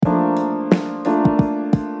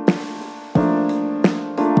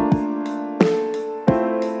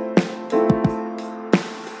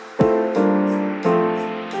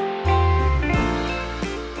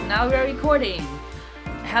recording.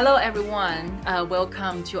 Hello, everyone.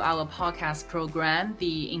 Welcome to our podcast program,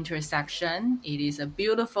 The Intersection. It is a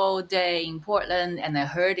beautiful day in Portland, and I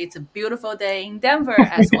heard it's a beautiful day in Denver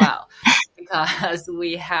as well, because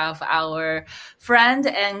we have our friend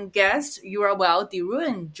and guest, Yeruwelle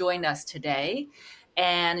Rouen, join us today.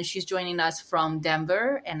 And she's joining us from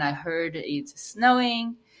Denver, and I heard it's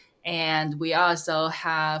snowing. And we also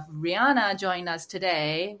have Rihanna join us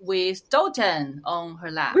today with Dalton on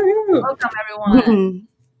her lap. Woo-hoo. Welcome, everyone.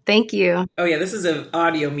 Thank you. Oh yeah, this is an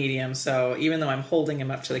audio medium, so even though I'm holding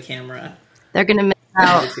him up to the camera, they're going to miss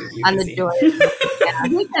out on the joy.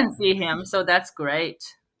 Yeah, we can see him, so that's great.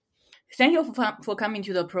 Thank you for coming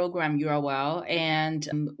to the program, Yeruwelle. And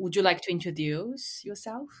would you like to introduce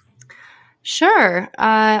yourself? Sure.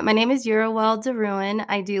 My name is Yeruwelle Rouen.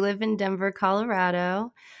 I do live in Denver,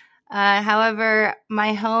 Colorado. However,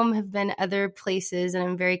 my home have been other places, and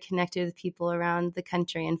I'm very connected with people around the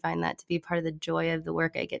country and find that to be part of the joy of the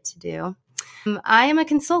work I get to do. I am a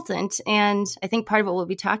consultant, and I think part of what we'll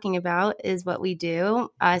be talking about is what we do.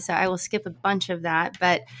 So I will skip a bunch of that,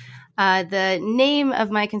 but the name of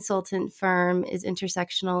my consultant firm is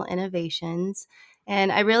Intersectional Innovations,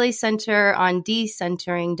 and I really center on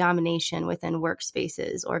decentering domination within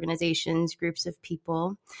workspaces, organizations, groups of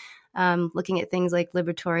people. Looking at things like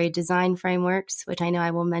liberatory design frameworks, which I know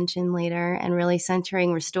I will mention later, and really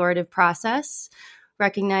centering restorative process,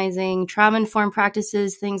 recognizing trauma-informed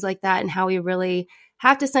practices, things like that, and how we really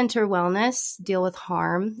have to center wellness, deal with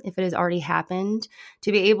harm if it has already happened,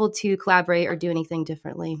 to be able to collaborate or do anything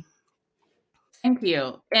differently. Thank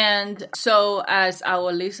you. And so, as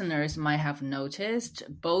our listeners might have noticed,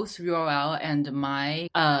 both Yeruwelle and my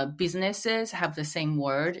businesses have the same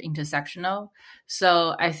word, intersectional.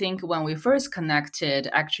 So I think when we first connected,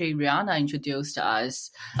 actually Rihanna introduced us.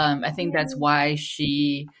 I think that's why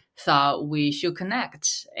she thought we should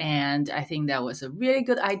connect. And I think that was a really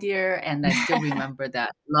good idea. And I still remember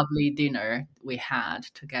that lovely dinner we had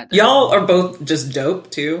together. Y'all are both just dope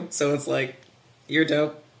too. So it's like, you're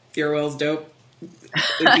dope, Yeruwelle's dope.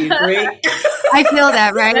 It'd be great. I feel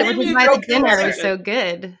that, right? Which is why the dinner is so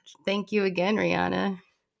good. Thank you again, Rihanna.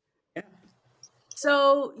 Yeah.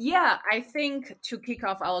 So, yeah, I think to kick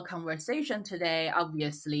off our conversation today,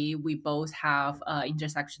 obviously, we both have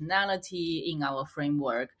intersectionality in our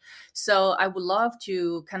framework. So I would love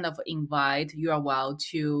to kind of invite Yeruwelle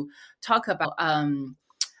to talk about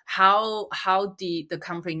how the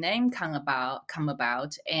company name come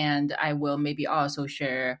about, and I will maybe also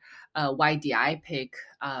share why did I pick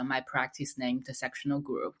my practice name, the Intersectional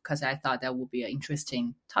Group, because I thought that would be an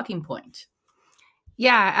interesting talking point.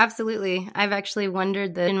 Yeah, absolutely. I've actually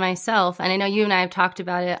wondered that in myself, and I know you and I have talked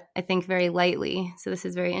about it, I think, very lightly. So this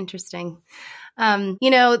is very interesting.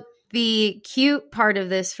 The cute part of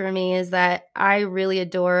this for me is that I really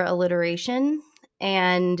adore alliteration,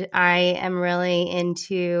 and I am really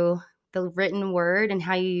into the written word and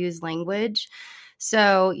how you use language.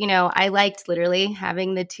 So, I liked literally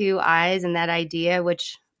having the two eyes and that idea,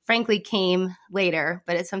 which frankly came later,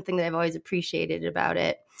 but it's something that I've always appreciated about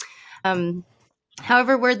it.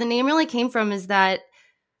 However, where the name really came from is that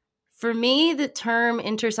for me, the term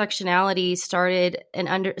intersectionality started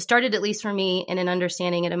at least for me in an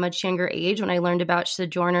understanding at a much younger age when I learned about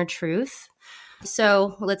Sojourner Truth.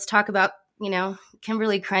 So let's talk about,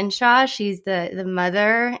 Kimberly Crenshaw. She's the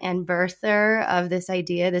mother and birther of this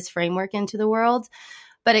idea, this framework into the world.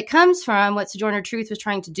 But it comes from what Sojourner Truth was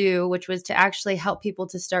trying to do, which was to actually help people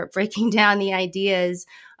to start breaking down the ideas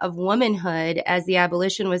of womanhood as the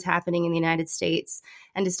abolition was happening in the United States,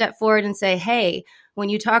 and to step forward and say, hey, when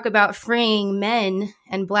you talk about freeing men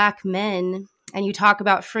and Black men, and you talk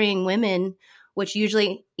about freeing women, which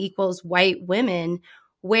usually equals white women,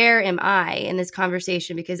 where am I in this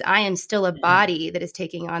conversation? Because I am still a body that is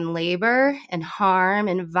taking on labor and harm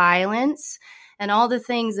and violence and all the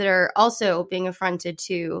things that are also being affronted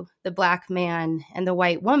to the Black man and the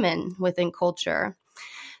white woman within culture.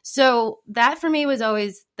 So that for me was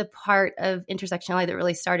always the part of intersectionality that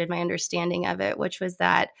really started my understanding of it, which was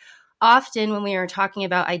that often when we are talking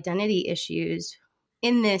about identity issues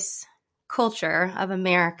in this culture of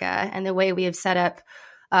America and the way we have set up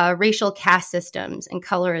racial caste systems and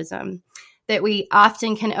colorism, that we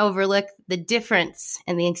often can overlook the difference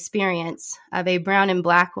in the experience of a brown and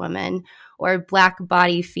Black woman or Black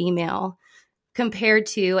body female compared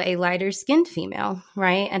to a lighter skinned female,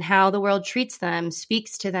 right? And how the world treats them,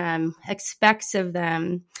 speaks to them, expects of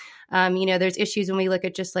them. There's issues when we look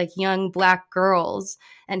at just like young Black girls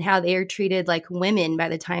and how they are treated like women by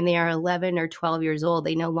the time they are 11 or 12 years old.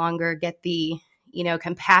 They no longer get the,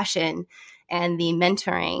 compassion and the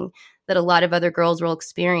mentoring that a lot of other girls will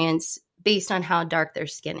experience based on how dark their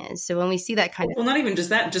skin is. So when we see that kind of... Well, not even just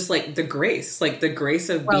that, just like the grace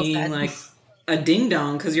of Well being said. like a ding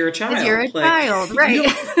dong because you're a Because you're a child. Like, child, you right?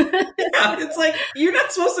 don't, yeah, it's like you're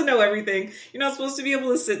not supposed to know everything. You're not supposed to be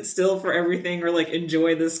able to sit still for everything or like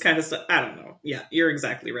enjoy this kind of stuff. I don't know. Yeah, you're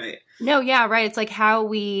exactly right. No, yeah, right. It's like how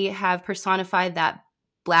we have personified that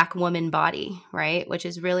Black woman body, right? Which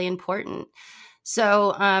is really important.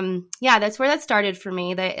 So, yeah, that's where that started for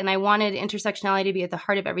me. And I wanted intersectionality to be at the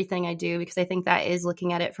heart of everything I do, because I think that is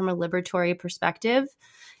looking at it from a liberatory perspective,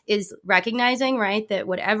 is recognizing, right, that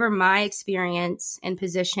whatever my experience and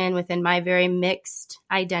position within my very mixed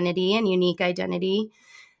identity and unique identity,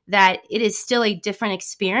 that it is still a different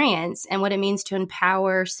experience, and what it means to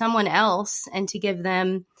empower someone else and to give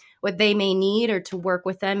them what they may need or to work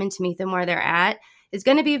with them and to meet them where they're at is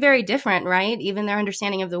going to be very different, right? Even their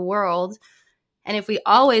understanding of the world. And if we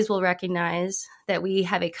always will recognize that we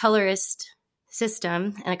have a colorist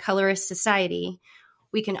system and a colorist society,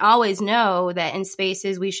 we can always know that in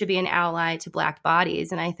spaces we should be an ally to Black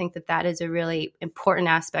bodies. And I think that that is a really important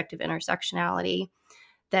aspect of intersectionality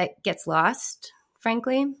that gets lost,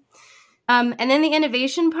 frankly. And then the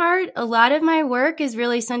innovation part, a lot of my work is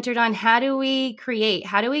really centered on how do we create?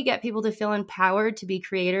 How do we get people to feel empowered to be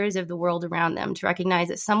creators of the world around them, to recognize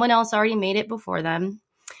that someone else already made it before them.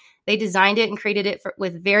 They designed it and created it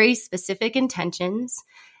with very specific intentions.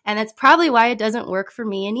 And that's probably why it doesn't work for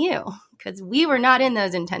me and you, because we were not in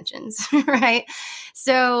those intentions, right?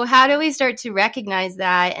 So how do we start to recognize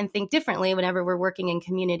that and think differently whenever we're working in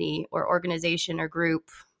community or organization or group,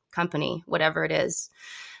 company, whatever it is,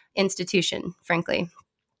 institution, frankly.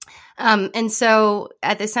 And so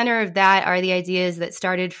at the center of that are the ideas that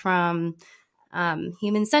started from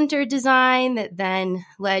human-centered design that then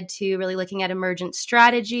led to really looking at emergent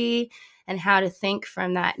strategy and how to think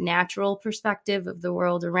from that natural perspective of the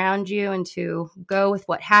world around you and to go with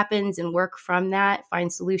what happens and work from that,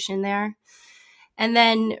 find solution there. And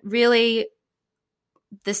then really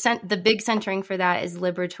the big centering for that is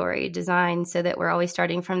liberatory design, so that we're always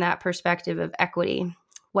starting from that perspective of equity.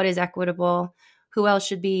 What is equitable? Who else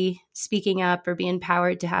should be speaking up or be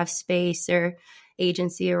empowered to have space or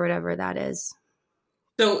agency or whatever that is?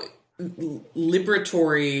 So,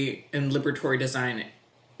 liberatory and liberatory design,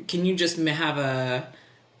 can you just have a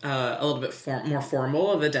little bit more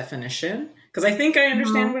formal of a definition? Because I think I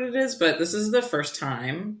understand what it is, but this is the first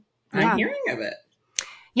time I'm hearing of it.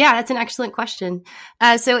 Yeah, that's an excellent question.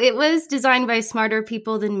 So it was designed by smarter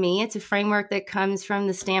people than me. It's a framework that comes from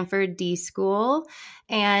the Stanford D School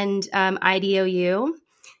and IDOU.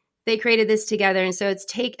 They created this together. And so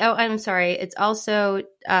it's also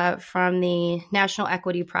from the National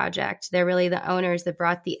Equity Project. They're really the owners that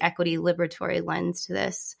brought the equity liberatory lens to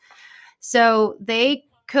this. So they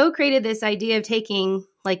co-created this idea of taking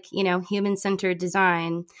human-centered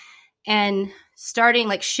design and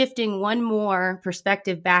shifting one more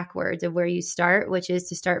perspective backwards of where you start, which is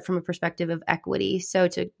to start from a perspective of equity. So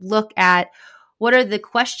to look at what are the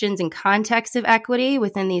questions and contexts of equity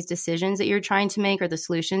within these decisions that you're trying to make or the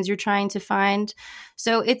solutions you're trying to find.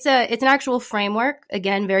 So it's an actual framework,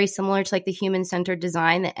 again, very similar to like the human-centered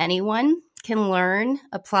design that anyone can learn,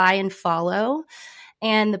 apply, and follow.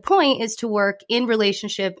 And the point is to work in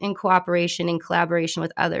relationship, in cooperation, in collaboration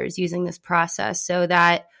with others using this process so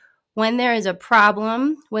that when there is a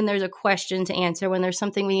problem, when there's a question to answer, when there's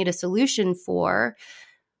something we need a solution for,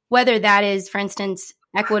 whether that is, for instance,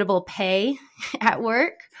 equitable pay at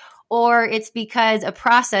work, or it's because a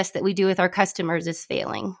process that we do with our customers is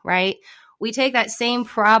failing, right? We take that same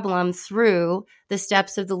problem through the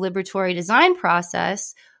steps of the liberatory design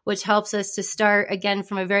process, which helps us to start, again,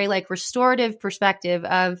 from a very restorative perspective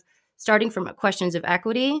of starting from questions of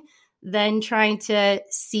equity, then trying to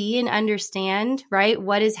see and understand, right,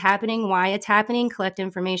 what is happening, why it's happening, collect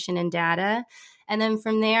information and data, and then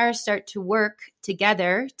from there start to work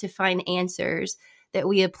together to find answers that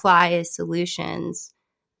we apply as solutions,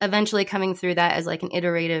 eventually coming through that as an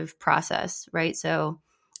iterative process, right? So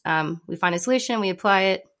we find a solution, we apply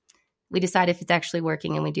it, we decide if it's actually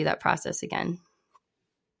working, and we do that process again.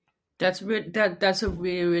 That's a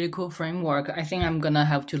really, really cool framework. I think I'm gonna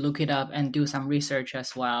have to look it up and do some research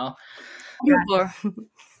as well.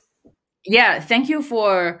 Thank you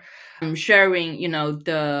for sharing,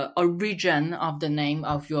 the origin of the name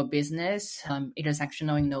of your business,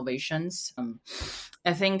 Intersectional Innovations.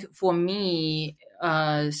 I think for me,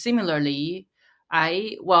 similarly,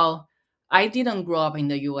 I didn't grow up in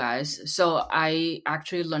the US, so I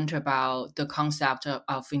actually learned about the concept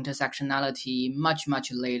of intersectionality much,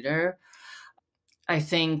 much later. I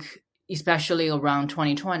think especially around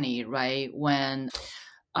 2020, right? When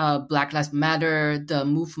Black Lives Matter, the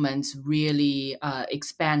movements really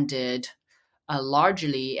expanded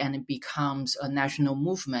largely, and it becomes a national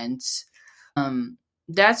movement.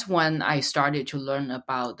 That's when I started to learn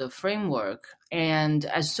about the framework. And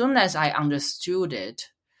as soon as I understood it,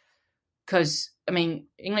 because I mean,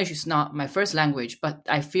 English is not my first language, but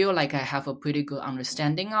I feel like I have a pretty good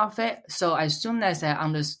understanding of it. So as soon as I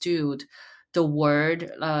understood the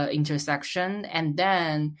word intersection, and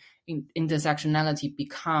then intersectionality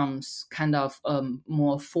becomes kind of a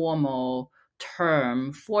more formal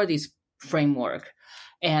term for this framework,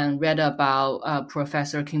 and read about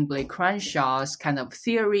Professor Kimberly Crenshaw's kind of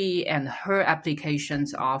theory and her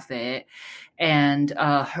applications of it, and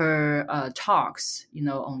her talks,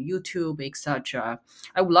 on YouTube, etc.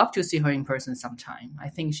 I would love to see her in person sometime. I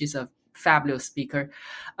think she's a fabulous speaker.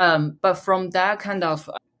 But from that kind of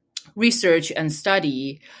research and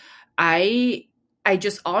study, I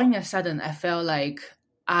just all in a sudden I felt like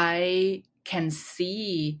I can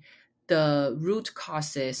see the root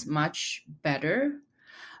causes much better,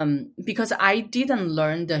 because I didn't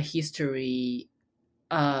learn the history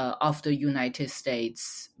of the United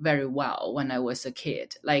States very well when I was a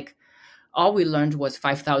kid. Like, all we learned was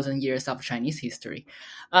 5,000 years of Chinese history.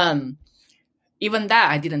 Even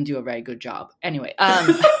that, I didn't do a very good job. Anyway,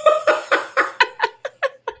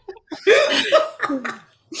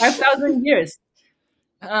 5,000 years.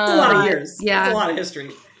 That's a lot of years. Yeah. That's a lot of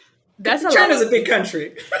history. That's China's a big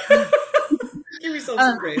country. Give yourself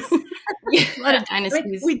some grace. A lot of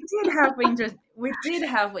dynasties. We did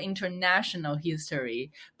have international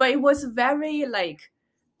history, but it was very like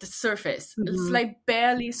the surface. Mhm. It's like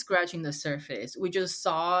barely scratching the surface. We just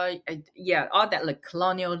saw, all that like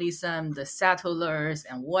colonialism, the settlers,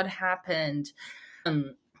 and what happened.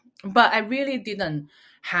 But I really didn't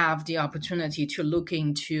have the opportunity to look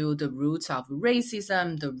into the roots of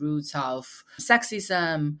racism, the roots of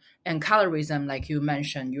sexism and colorism, like you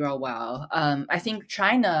mentioned, Yeruwelle. I think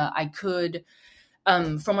China, I could,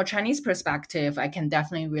 from a Chinese perspective, I can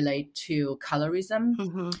definitely relate to colorism,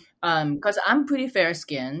 because I'm pretty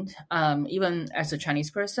fair-skinned, even as a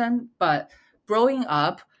Chinese person. But growing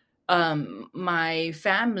up, my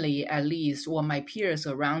family, at least, or my peers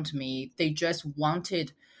around me, they just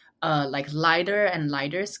wanted like lighter and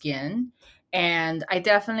lighter skin. And I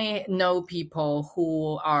definitely know people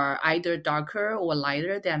who are either darker or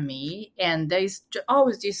lighter than me. And there's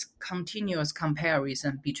always this continuous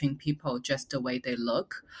comparison between people, just the way they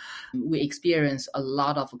look. We experience a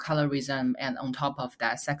lot of colorism, and on top of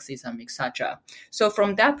that, sexism, etc. So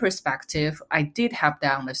from that perspective, I did have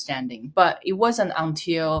that understanding. But it wasn't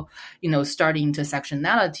until, studying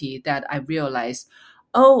intersectionality that I realized,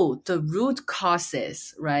 oh, the root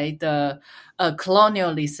causes, right? The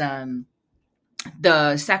colonialism,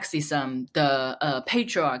 the sexism, the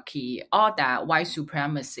patriarchy, all that, white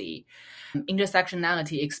supremacy.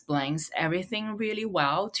 Intersectionality explains everything really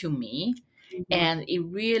well to me. And it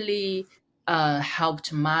really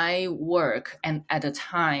helped my work, and at the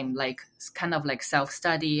time, like kind of like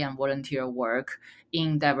self-study and volunteer work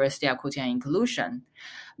in diversity, equity, and inclusion.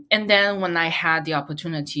 And then when I had the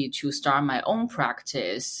opportunity to start my own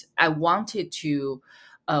practice, I wanted to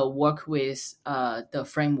work with the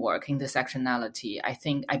framework, intersectionality. I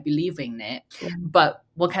think I believe in it, but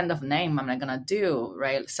what kind of name am I going to do,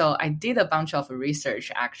 right? So I did a bunch of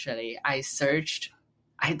research, actually. I searched,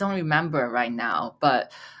 I don't remember right now,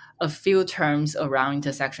 but a few terms around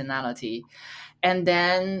intersectionality. And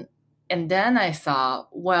then I thought,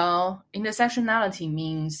 well, intersectionality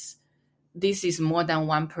means this is more than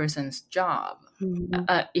one person's job.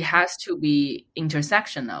 It has to be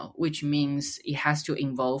intersectional, which means it has to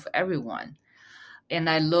involve everyone. And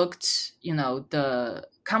I looked, the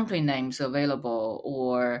company names available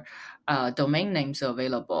or domain names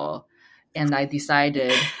available, and I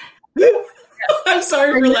decided. I'm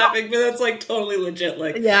sorry for laughing, but that's like totally legit.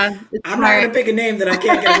 Like, yeah, I'm not going to pick a name that I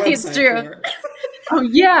can't get a website It's true. for. Oh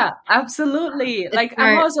yeah, absolutely. Like,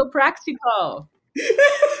 I'm also practical.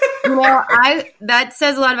 That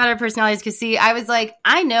says a lot about our personalities, because see, I was like,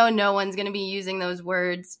 I know no one's going to be using those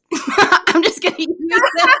words. I'm just going to use them.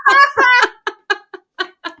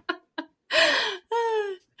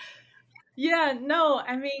 Yeah, no,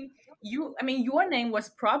 I mean, your name was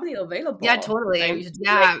probably available. Yeah, totally. Right?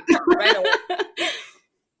 Yeah. Right away.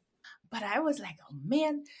 But I was like, oh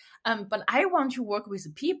man, but I want to work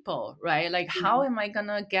with people, right? Like, how am I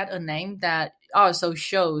gonna get a name that also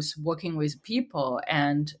shows working with people,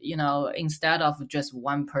 and instead of just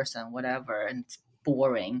one person, whatever, and it's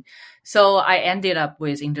boring. So I ended up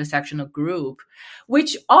with Intersectional Group,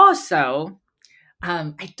 which also,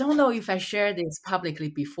 I don't know if I shared this publicly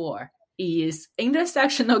before. is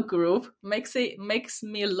intersectional group makes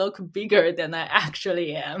me look bigger than I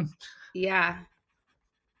actually am. Yeah.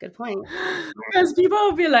 Good point. Because people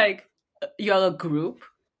will be like, you're a group,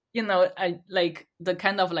 I like the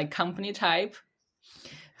kind of like company type.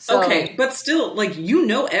 So, okay, but still, like,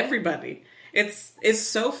 everybody. It's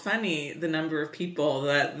so funny the number of people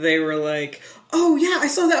that they were like, oh yeah, I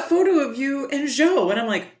saw that photo of you and Joe, and I'm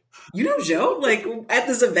like, you know Joe? Like at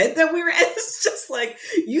this event that we were at, it's just like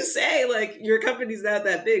you say like your company's not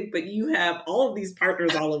that big, but you have all of these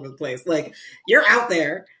partners all over the place. Like you're out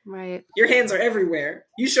there, right? Your hands are everywhere.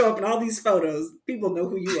 You show up in all these photos. People know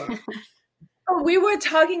who you are. we were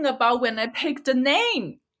talking about when I picked the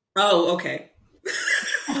name. Oh, okay.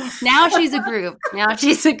 Now she's a group. Now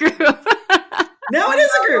she's a group. Now it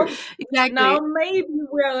is a group. Exactly. Now maybe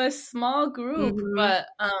we're a small group,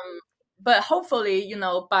 but hopefully,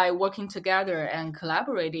 by working together and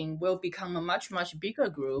collaborating, we'll become a much, much bigger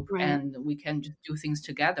group, right. and we can just do things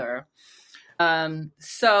together.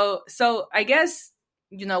 So I guess,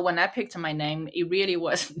 when I picked my name, it really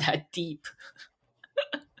wasn't that deep.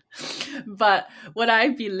 But what I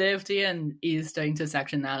believed in is the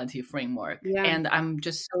intersectionality framework. Yeah. And I'm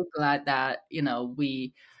just so glad that,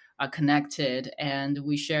 we are connected and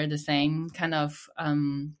we share the same kind of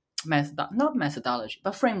not methodology,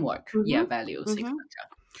 but framework. Yeah, values, etc.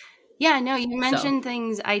 Yeah, no, you mentioned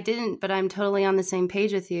things I didn't, but I'm totally on the same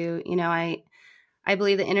page with you. I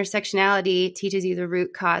believe that intersectionality teaches you the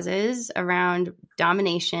root causes around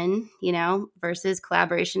domination, versus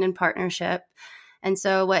collaboration and partnership. And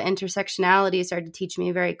so what intersectionality started to teach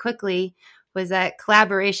me very quickly was that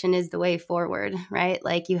collaboration is the way forward, right?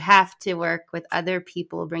 Like you have to work with other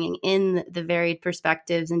people, bringing in the varied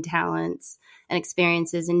perspectives and talents and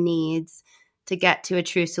experiences and needs to get to a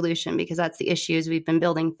true solution, because that's the issue is we've been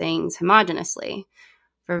building things homogeneously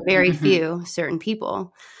for very few certain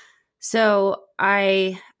people. So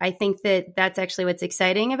I think that that's actually what's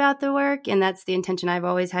exciting about the work. And that's the intention I've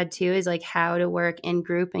always had too, is like how to work in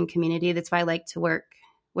group and community. That's why I like to work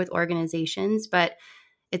with organizations. But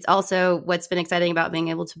it's also what's been exciting about being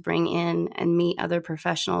able to bring in and meet other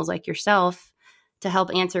professionals like yourself to help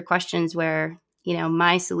answer questions where,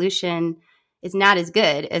 my solution is not as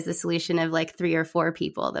good as the solution of like 3 or 4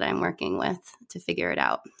 people that I'm working with to figure it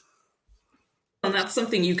out. And that's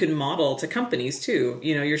something you can model to companies too.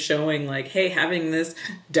 You're showing like, hey, having this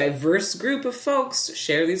diverse group of folks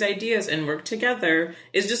share these ideas and work together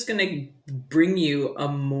is just going to bring you a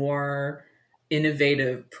more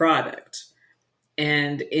innovative product.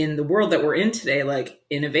 And in the world that we're in today, like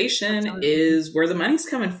innovation is where the money's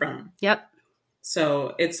coming from. Yep.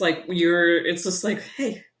 So it's like it's just like,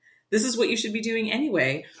 hey, this is what you should be doing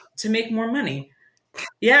anyway to make more money.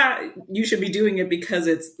 Yeah, you should be doing it because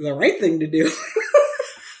it's the right thing to do.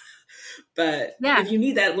 But if you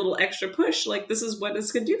need that little extra push, like this is what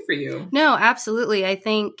it's going to do for you. No, absolutely. I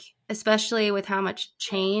think especially with how much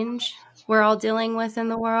change we're all dealing with in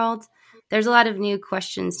the world, there's a lot of new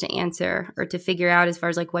questions to answer or to figure out as far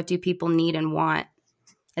as like, what do people need and want?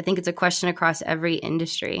 I think it's a question across every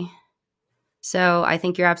industry. So I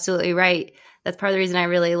think you're absolutely right. That's part of the reason I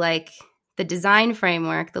really like the design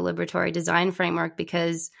framework, the Liberatory design framework,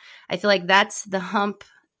 because I feel like that's the hump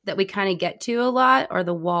that we kind of get to a lot, or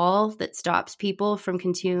the wall that stops people from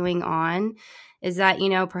continuing on, is that,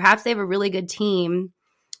 perhaps they have a really good team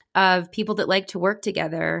of people that like to work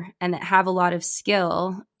together and that have a lot of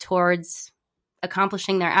skill towards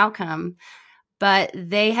accomplishing their outcome, but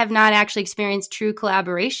they have not actually experienced true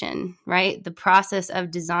collaboration, right? The process of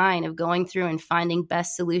design, of going through and finding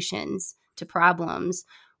best solutions to problems,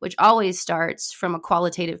 which always starts from a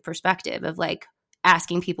qualitative perspective of like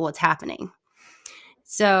asking people what's happening.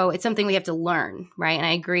 So it's something we have to learn, right? And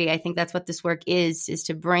I agree. I think that's what this work is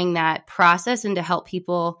to bring that process and to help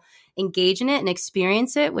people engage in it and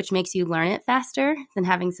experience it, which makes you learn it faster than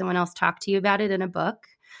having someone else talk to you about it in a book.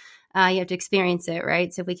 You have to experience it,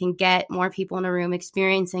 right? So if we can get more people in a room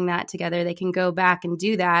experiencing that together, they can go back and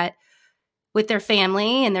do that with their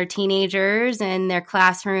family and their teenagers and their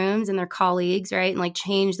classrooms and their colleagues, right? And like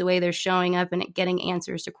change the way they're showing up and getting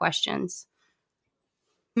answers to questions.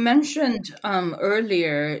 You mentioned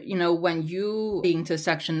earlier, when you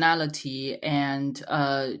intersectionality and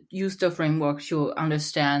use the framework to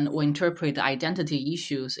understand or interpret identity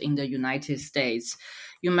issues in the United States,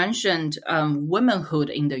 you mentioned womanhood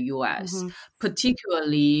in the U.S.,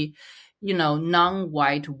 particularly,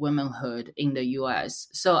 non-white womanhood in the U.S.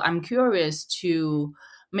 So I'm curious to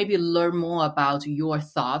maybe learn more about your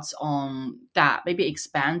thoughts on that, maybe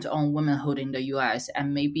expand on womanhood in the US,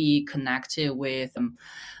 and maybe connect it with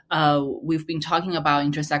we've been talking about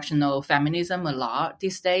intersectional feminism a lot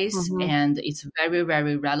these days, and it's very,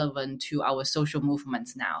 very relevant to our social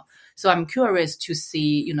movements now. So I'm curious to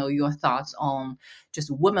see, your thoughts on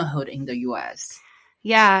just womanhood in the US.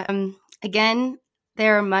 Yeah. Again,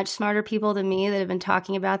 there are much smarter people than me that have been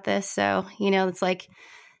talking about this. So, it's like,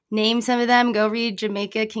 name some of them. Go read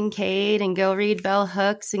Jamaica Kincaid and go read Bell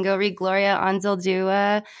Hooks and go read Gloria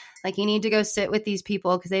Anzaldúa. Like, you need to go sit with these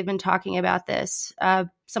people because they've been talking about this.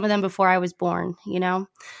 Some of them before I was born,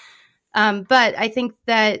 But I think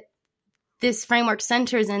that this framework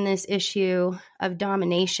centers in this issue of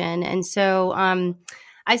domination. And so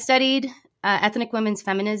I studied ethnic women's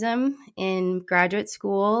feminism in graduate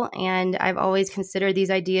school, and I've always considered these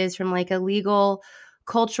ideas from like a legal,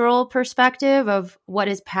 cultural perspective of what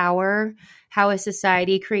is power, how is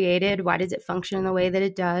society created, why does it function in the way that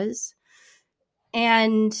it does.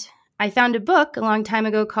 And I found a book a long time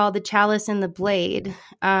ago called The Chalice and the Blade.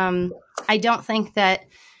 I don't think that,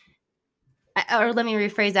 or let me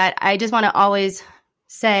rephrase that. I just want to always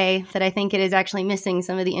say that I think it is actually missing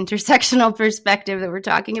some of the intersectional perspective that we're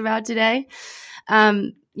talking about today.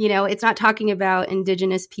 It's not talking about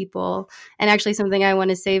Indigenous people. And actually something I want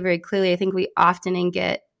to say very clearly, I think we often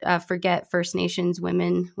forget First Nations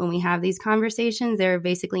women when we have these conversations. They're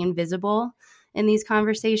basically invisible in these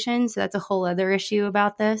conversations. So that's a whole other issue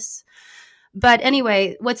about this. But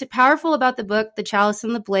anyway, what's powerful about the book, The Chalice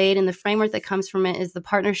and the Blade, and the framework that comes from it is the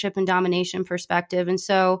partnership and domination perspective. And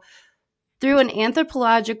so through an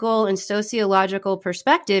anthropological and sociological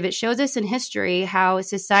perspective, it shows us in history how a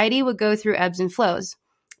society would go through ebbs and flows.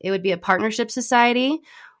 It would be a partnership society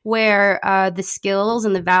where the skills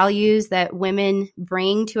and the values that women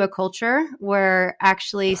bring to a culture were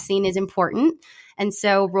actually seen as important. And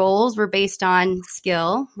so roles were based on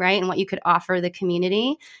skill, right? And what you could offer the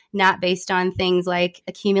community, not based on things like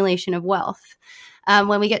accumulation of wealth.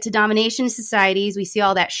 When we get to domination societies, we see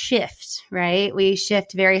all that shift, right? We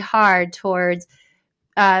shift very hard towards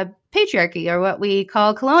patriarchy, or what we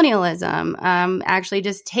call colonialism, actually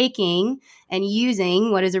just taking and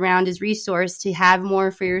using what is around as resource to have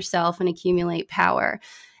more for yourself and accumulate power.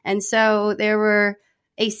 And so there were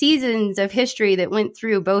seasons of history that went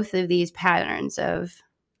through both of these patterns of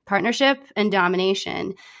partnership and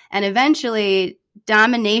domination. And eventually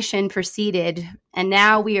domination proceeded, and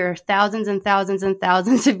now we are thousands and thousands and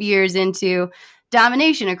thousands of years into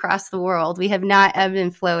domination across the world. We have not ebbed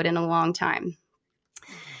and flowed in a long time.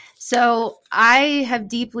 So I have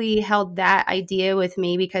deeply held that idea with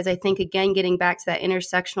me because I think, again, getting back to that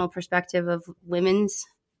intersectional perspective of women's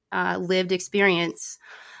lived experience,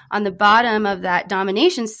 on the bottom of that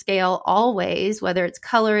domination scale, always, whether it's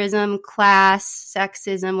colorism, class,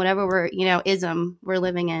 sexism, whatever ism we're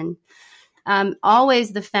living in,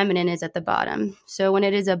 always the feminine is at the bottom. So when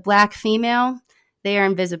it is a Black female, they are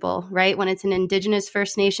invisible, right? When it's an Indigenous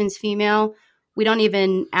First Nations female, we don't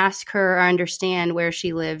even ask her or understand where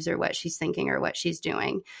she lives or what she's thinking or what she's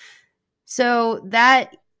doing. So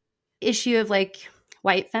that issue of like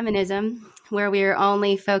white feminism, where we are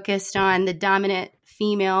only focused on the dominant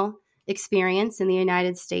female experience in the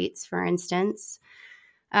United States, for instance,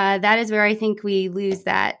 that is where I think we lose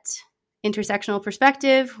that intersectional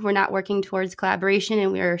perspective. We're not working towards collaboration,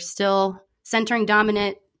 and we are still centering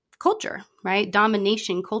dominant culture, right?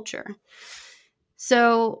 Domination culture.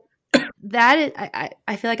 So that is,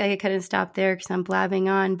 I feel like I could kind of stop there because I'm blabbing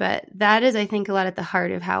on, but that is, I think, a lot at the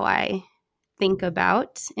heart of how I think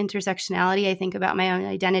about intersectionality. I think about my own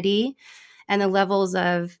identity and the levels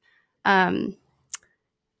of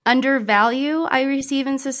undervalue I receive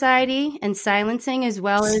in society and silencing, as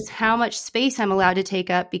well as how much space I'm allowed to take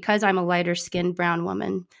up because I'm a lighter skinned brown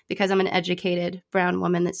woman, because I'm an educated brown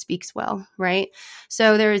woman that speaks well, right?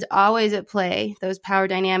 So there is always at play those power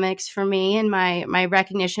dynamics for me and my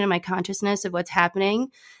recognition and my consciousness of what's happening.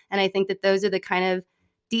 And I think that those are the kind of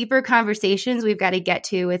deeper conversations we've got to get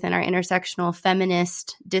to within our intersectional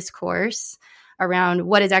feminist discourse around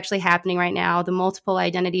what is actually happening right now, the multiple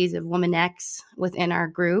identities of Woman X within our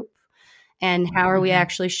group, and how are we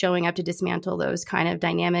actually showing up to dismantle those kind of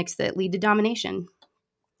dynamics that lead to domination.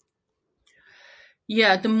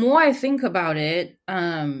 Yeah, the more I think about it,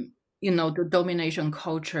 the domination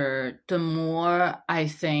culture, the more I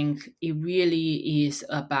think it really is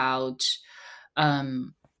about,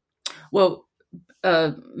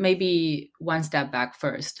 maybe one step back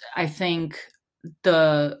first. I think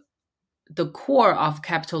the core of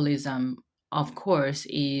capitalism, of course,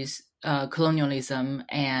 is colonialism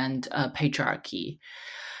and patriarchy.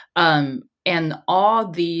 And all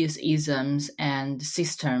these isms and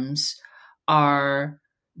systems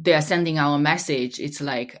they're sending our message. It's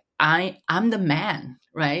like, I'm the man,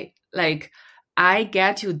 right? Like, I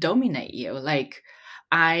get to dominate you. Like,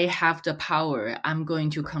 I have the power. I'm going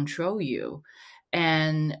to control you.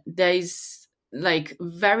 And there's like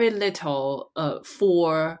very little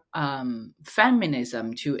for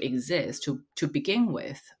feminism to exist to begin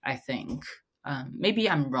with, I think. Maybe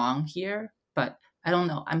I'm wrong here, but I don't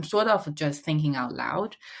know. I'm sort of just thinking out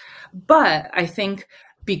loud. But I think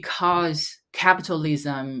because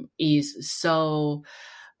capitalism is so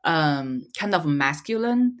kind of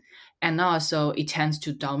masculine, and also it tends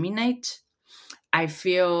to dominate, I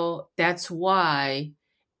feel that's why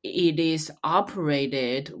it is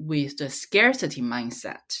operated with the scarcity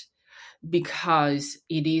mindset, because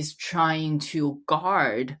it is trying to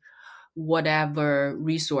guard whatever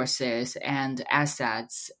resources and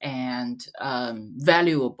assets and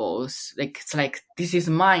valuables. Like, it's like, this is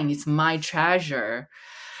mine, it's my treasure.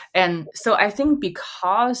 And so I think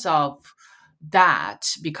because of that,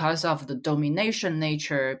 because of the domination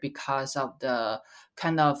nature, because of the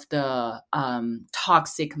kind of the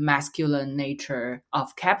toxic masculine nature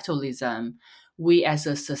of capitalism, we as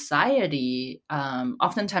a society,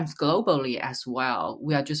 oftentimes globally as well,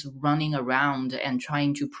 we are just running around and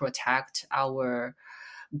trying to protect our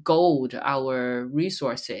gold, our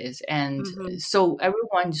resources. And so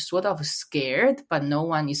everyone is sort of scared, but no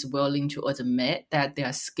one is willing to admit that they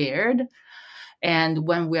are scared. And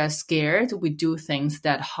when we are scared, we do things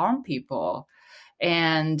that harm people.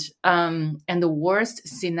 And the worst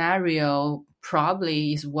scenario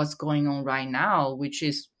probably is what's going on right now, which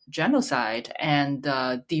is genocide and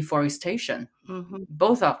deforestation,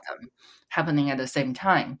 both of them happening at the same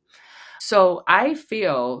time. So I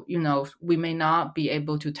feel, we may not be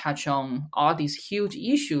able to touch on all these huge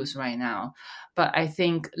issues right now, but I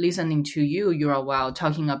think listening to you, Yeruwelle,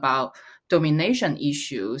 talking about domination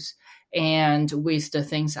issues, and with the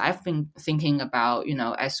things I've been thinking about,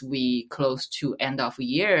 as we close to end of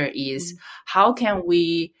year, is how can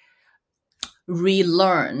we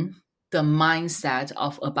relearn the mindset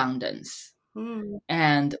of abundance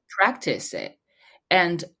and practice it?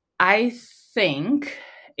 And I think,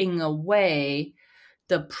 in a way,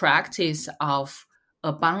 the practice of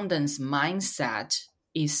abundance mindset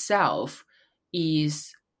itself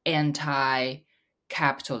is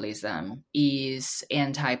anti-capitalism, is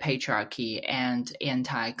anti-patriarchy, and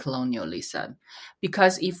anti-colonialism.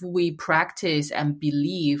 Because if we practice and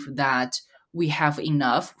believe that we have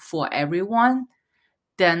enough for everyone,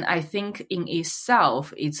 then I think in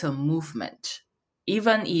itself it's a movement,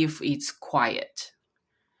 even if it's quiet.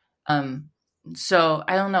 So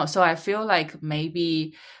I don't know. So I feel like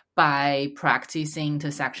maybe by practicing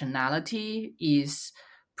intersectionality is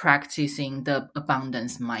practicing the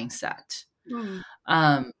abundance mindset.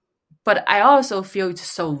 But I also feel it's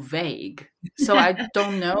so vague. So I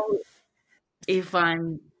don't know if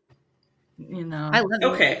I'm, I love it.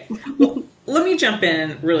 Okay. Well, let me jump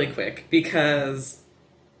in really quick, because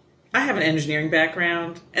I have an engineering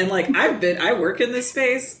background, and like I work in this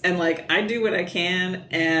space, and like I do what I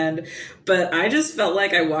can, but I just felt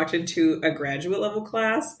like I walked into a graduate level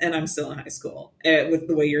class and I'm still in high school with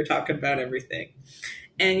the way you're talking about everything.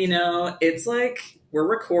 And it's like we're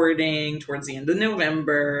recording towards the end of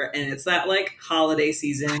November, and it's that like holiday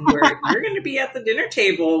season where you're going to be at the dinner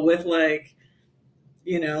table with like,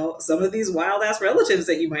 some of these wild ass relatives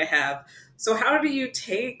that you might have. So how do you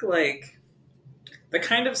take like the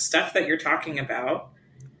kind of stuff that you're talking about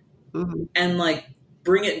and like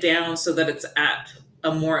bring it down so that it's at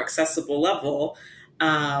a more accessible level,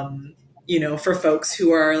 for folks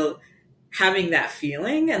who are having that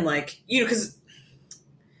feeling, and like, because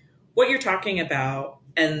what you're talking about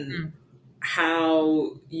and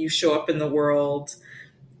how you show up in the world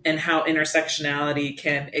and how intersectionality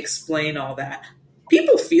can explain all that.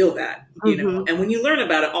 People feel that, and when you learn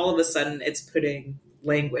about it, all of a sudden it's putting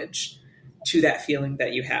language to that feeling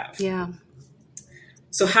that you have. Yeah.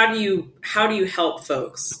 So how do you help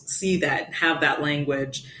folks see that and have that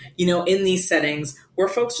language, in these settings where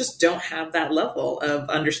folks just don't have that level of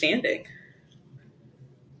understanding?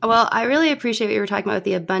 Well, I really appreciate what you were talking about with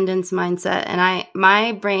the abundance mindset. And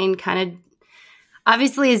my brain kind of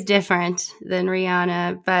obviously is different than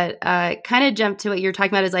Rihanna, but kind of jumped to what you're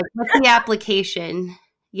talking about is like, what's the application?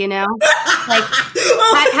 Like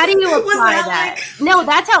how do you apply that? Like, no,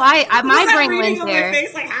 that's how my brain went there.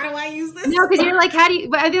 Like, how do I use this? No, because you're like, how do you?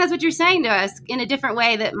 But I think that's what you're saying to us in a different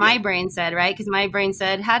way that my brain said, right? Because my brain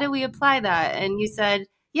said, how do we apply that? And you said,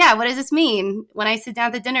 yeah, what does this mean when I sit down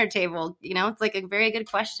at the dinner table? It's like a very good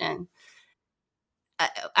question.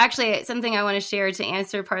 actually, something I want to share to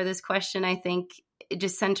answer part of this question, I think it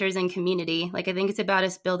just centers in community. Like, I think it's about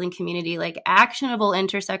us building community. Like, actionable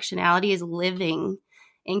intersectionality is living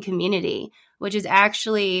in community, which is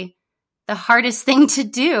actually the hardest thing to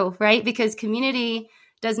do, right? Because community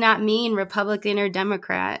does not mean Republican or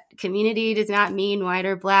Democrat. Community does not mean white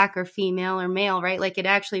or black or female or male, right? Like, it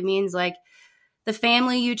actually means like the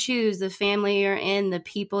family you choose, the family you're in, the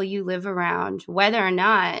people you live around, whether or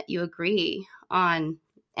not you agree on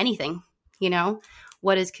anything,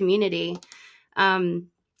 what is community? The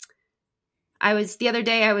other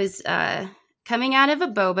day I was coming out of a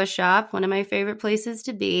boba shop, one of my favorite places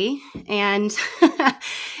to be. And,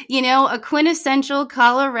 a quintessential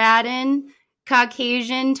Coloradan,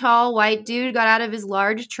 Caucasian, tall, white dude got out of his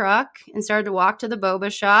large truck and started to walk to the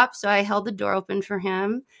boba shop. So I held the door open for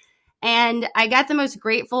him. And I got the most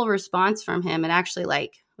grateful response from him. It actually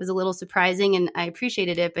was a little surprising and I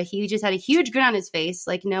appreciated it. But he just had a huge grin on his face.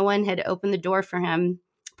 Like no one had opened the door for him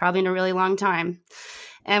probably in a really long time.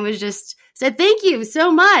 And was just said, thank you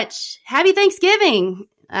so much. Happy Thanksgiving.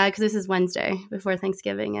 Because this is Wednesday before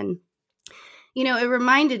Thanksgiving. And, it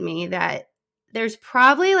reminded me that there's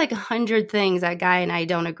probably 100 things that guy and I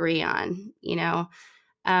don't agree on,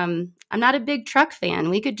 I'm not a big truck fan.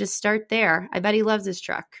 We could just start there. I bet he loves his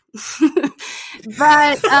truck.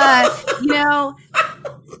 But,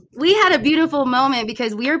 we had a beautiful moment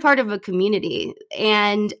because we were part of a community.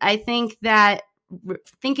 And I think that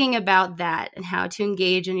thinking about that and how to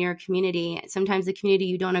engage in your community, sometimes the community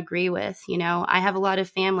you don't agree with, I have a lot of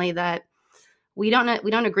family that we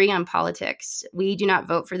don't agree on politics. We do not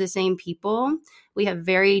vote for the same people. We have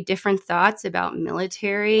very different thoughts about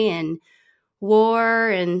military and war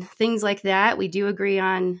and things like that. We do agree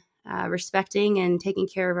on respecting and taking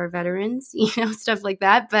care of our veterans, stuff like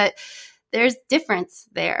that. But there's difference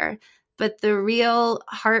there. But the real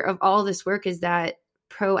heart of all this work is that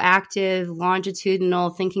proactive,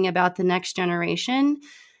 longitudinal thinking about the next generation.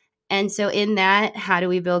 And so in that, how do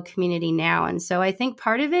we build community now? And so I think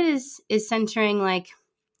part of it is centering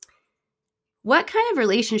what kind of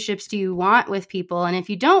relationships do you want with people? And if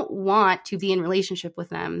you don't want to be in relationship with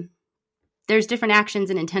them, there's different actions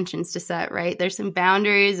and intentions to set, right? There's some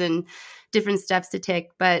boundaries and different steps to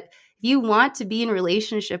take. But if you want to be in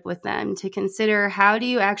relationship with them, to consider how do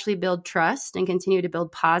you actually build trust and continue to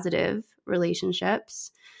build positive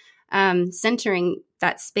relationships, centering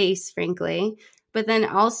that space, frankly, but then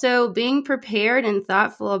also being prepared and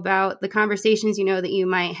thoughtful about the conversations that you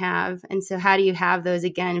might have. And so how do you have those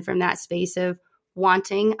again from that space of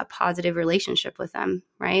wanting a positive relationship with them,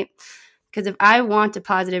 right? Because if I want a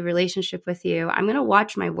positive relationship with you, I'm going to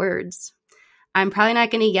watch my words. I'm probably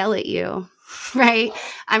not going to yell at you, right?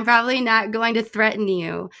 I'm probably not going to threaten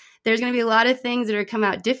you. There's going to be a lot of things that are come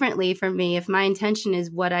out differently from me if my intention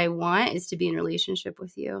is what I want is to be in relationship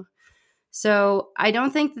with you. So I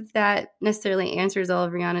don't think that necessarily answers all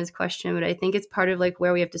of Rihanna's question, but I think it's part of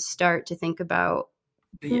where we have to start to think about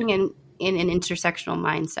being in an intersectional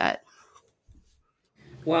mindset.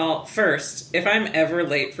 Well, first, if I'm ever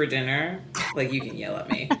late for dinner, you can yell at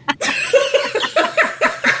me.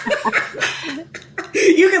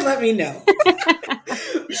 You can let me know.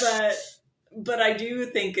 But I do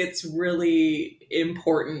think it's really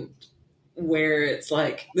important where it's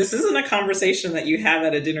this isn't a conversation that you have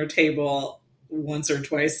at a dinner table once or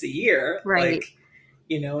twice a year. Right.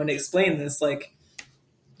 And explain this,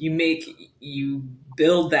 you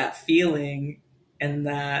build that feeling and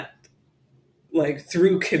that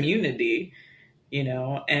through community,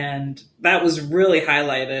 and that was really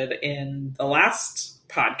highlighted in the last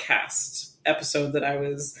podcast episode that I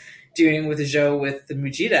was doing with Jo with the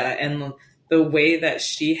Mujida, and the way that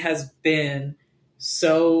she has been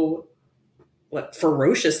so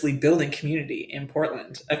ferociously building community in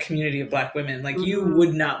Portland, a community of Black women. You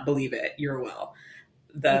would not believe it, Yeruwelle,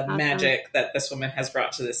 the magic that this woman has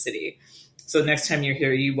brought to the city. So next time you're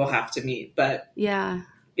here, you will have to meet. But yeah,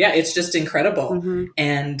 it's just incredible.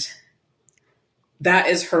 And that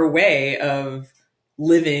is her way of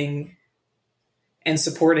living and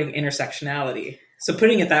supporting intersectionality. So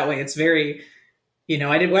putting it that way, it's very,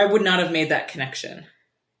 I would not have made that connection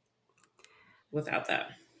without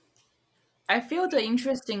that. I feel the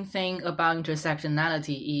interesting thing about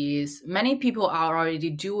intersectionality is many people are already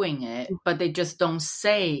doing it, but they just don't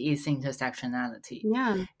say it's intersectionality.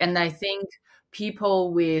 Yeah. And I think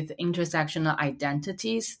people with intersectional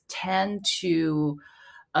identities tend to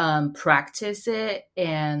practice it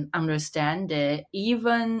and understand it,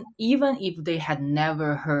 even if they had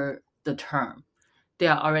never heard the term. They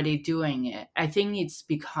are already doing it. I think it's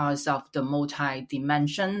because of the multi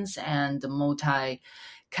dimensions and the multi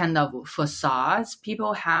kind of facades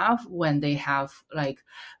people have when they have like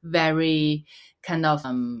very kind of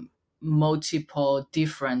multiple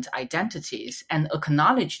different identities, and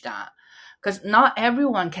acknowledge that, because not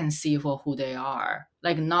everyone can see for who they are.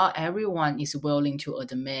 Like not everyone is willing to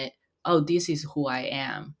admit, oh, this is who I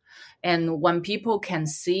am. And when people can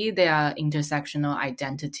see their intersectional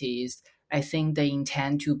identities, I think they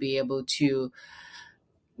intend to be able to,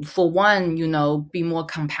 for one, be more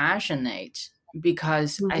compassionate,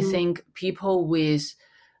 because I think people with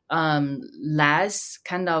less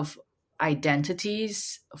kind of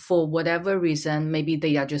identities, for whatever reason, maybe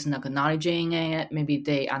they are just not acknowledging it, maybe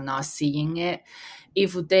they are not seeing it.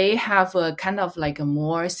 If they have a kind of like a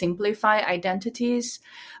more simplified identities,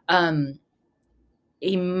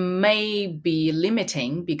 it may be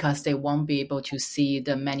limiting because they won't be able to see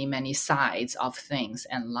the many, many sides of things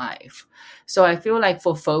and life. So I feel like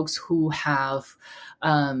for folks who have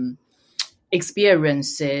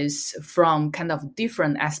experiences from kind of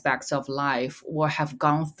different aspects of life, or have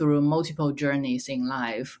gone through multiple journeys in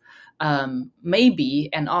life, maybe,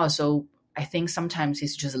 and also I think sometimes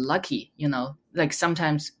it's just lucky, like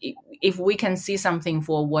sometimes if we can see something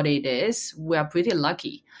for what it is, we are pretty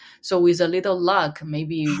lucky. So with a little luck,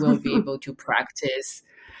 maybe we'll be able to practice,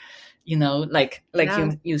 like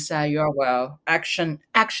you said, Yeruwelle, actional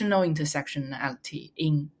intersectionality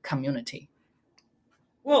in community.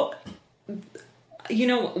 Well,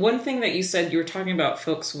 one thing that you said, you were talking about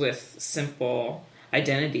folks with simple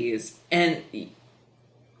identities, and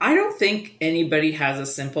I don't think anybody has a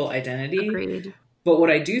simple identity. Agreed. But what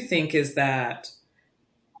I do think is that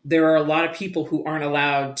there are a lot of people who aren't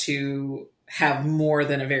allowed to have more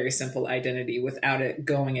than a very simple identity without it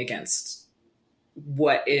going against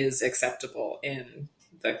what is acceptable in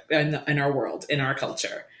our world, in our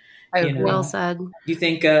culture. Well said. You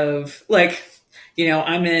think of like,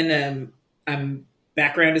 I'm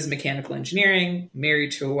background is mechanical engineering,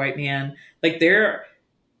 married to a white man. Like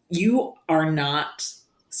you are not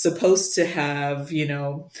supposed to have,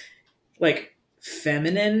 like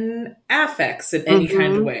feminine affects in any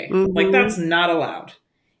kind of way. Like that's not allowed.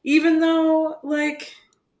 Even though like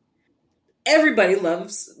everybody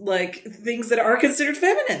loves like things that are considered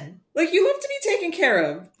feminine. Like you love to be taken care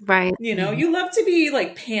of. Right. You love to be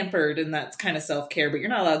like pampered, and that's kind of self-care, but you're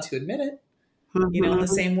not allowed to admit it, in the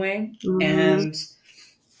same way. And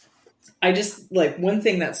I just like, one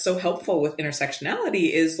thing that's so helpful with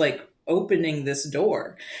intersectionality is like opening this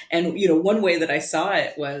door. And, one way that I saw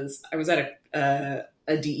it was I was at a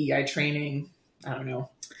DEI training, I don't know,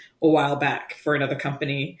 a while back for another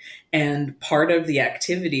company. And part of the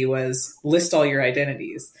activity was list all your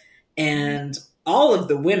identities. And all of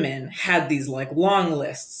the women had these like long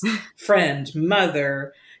lists: friend,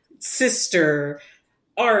 mother, sister,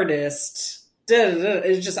 artist,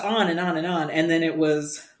 it's just on and on and on. And then it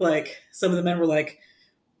was like, some of the men were like,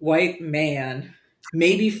 white man,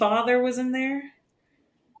 maybe father was in there,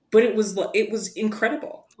 but it was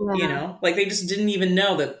incredible. Like they just didn't even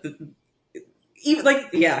know that even like,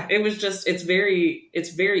 yeah, it was just, it's very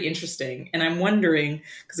interesting. And I'm wondering,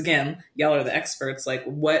 because again, y'all are the experts, like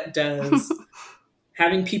what does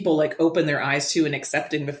having people like open their eyes to and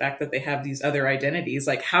accepting the fact that they have these other identities,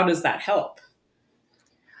 like how does that help?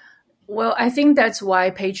 Well, I think that's why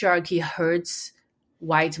patriarchy hurts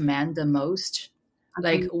white men the most.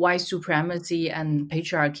 Like white supremacy and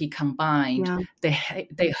patriarchy combined, they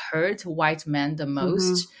hurt white men the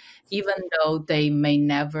most, even though they may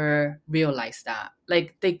never realize that.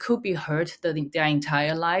 Like they could be hurt their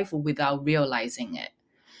entire life without realizing it,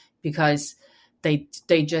 because they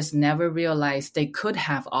just never realized they could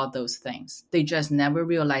have all those things. They just never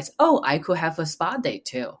realized, oh, I could have a spa day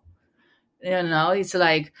too. It's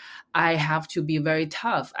like, I have to be very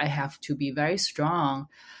tough. I have to be very strong.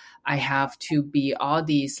 I have to be all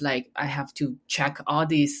these, like, I have to check all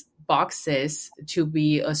these boxes to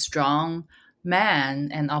be a strong man,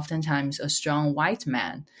 and oftentimes a strong white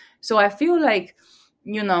man. So I feel like,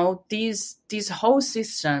 this whole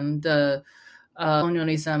system, the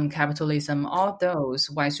colonialism, capitalism, all those,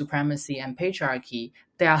 white supremacy and patriarchy,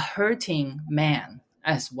 they are hurting men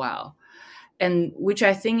as well. And which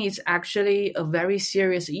I think is actually a very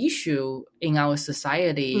serious issue in our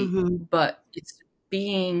society, but it's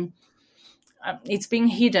being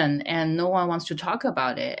hidden and no one wants to talk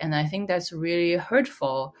about it. And I think that's really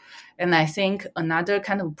hurtful. And I think another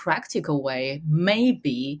kind of practical way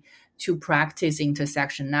maybe to practice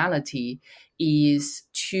intersectionality is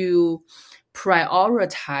to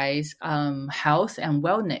prioritize health and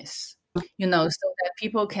wellness, so that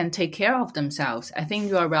people can take care of themselves. I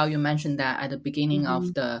think you mentioned that at the beginning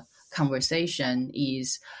of the conversation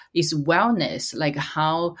is wellness. Like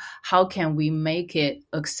how can we make it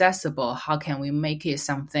accessible? How can we make it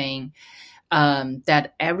something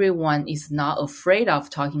that everyone is not afraid of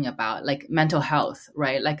talking about, like mental health,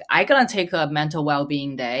 right? Like I gonna take a mental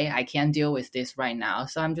well-being day. I can't deal with this right now,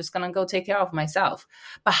 so I'm just gonna go take care of myself.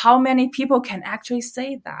 But how many people can actually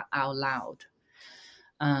say that out loud?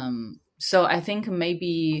 So I think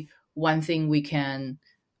maybe one thing we can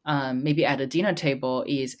maybe at a dinner table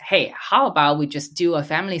is, hey, how about we just do a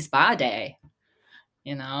family spa day?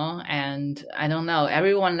 And I don't know,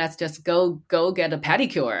 everyone, let's just go get a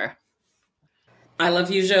pedicure. I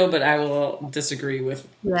love you, Joe, but I will disagree with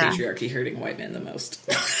patriarchy hurting white men the most.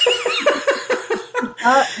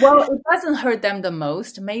 Well, it doesn't hurt them the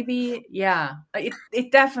most. Maybe, yeah,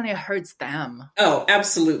 it definitely hurts them. Oh,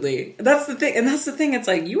 absolutely. That's the thing. And that's the thing. It's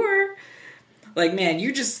like, you are like, man,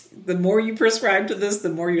 the more you prescribe to this, the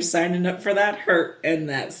more you're signing up for that hurt and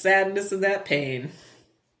that sadness and that pain.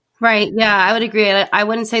 Right. Yeah, I would agree. I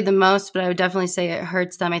wouldn't say the most, but I would definitely say it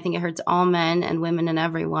hurts them. I think it hurts all men and women and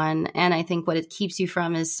everyone. And I think what it keeps you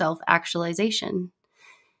from is self-actualization.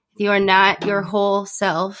 If you are not your whole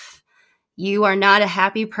self, you are not a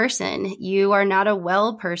happy person. You are not a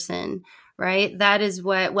well person, right? That is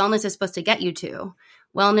what wellness is supposed to get you to.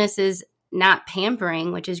 Wellness is not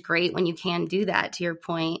pampering, which is great when you can do that, to your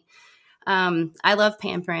point. I love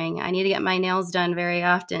pampering. I need to get my nails done very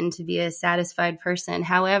often to be a satisfied person.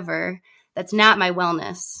 However, that's not my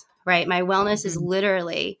wellness, right? My wellness is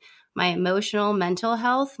literally my emotional, mental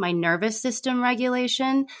health, my nervous system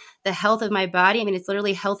regulation, the health of my body. I mean, it's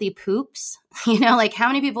literally healthy poops. Like how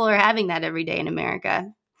many people are having that every day in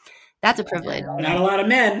America? That's a privilege. Not a lot of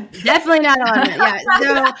men. Definitely not a lot of men.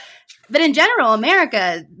 Yeah. So, but in general,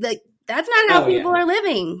 America, that's not how people are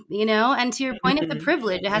living, and to your point of the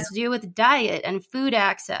privilege, it has to do with diet and food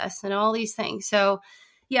access and all these things. So,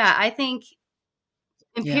 yeah, I think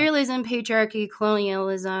imperialism, patriarchy,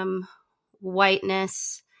 colonialism,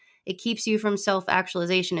 whiteness, it keeps you from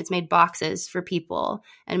self-actualization. It's made boxes for people,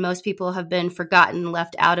 and most people have been forgotten,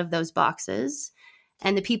 left out of those boxes.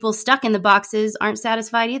 And the people stuck in the boxes aren't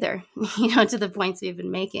satisfied either, to the points we've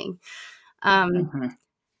been making.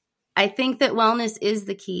 I think that wellness is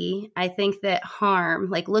the key. I think that harm,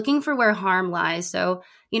 like looking for where harm lies. So,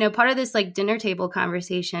 part of this like dinner table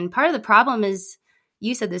conversation, part of the problem is,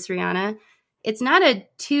 you said this, Rihanna, it's not a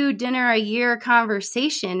 2 dinner a year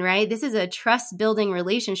conversation, right? This is a trust building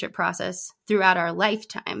relationship process throughout our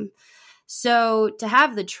lifetime. So to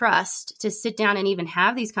have the trust to sit down and even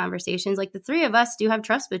have these conversations, like the 3 of us do have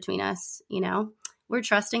trust between us, we're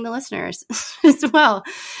trusting the listeners as well.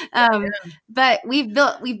 But we've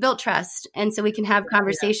built trust. And so we can have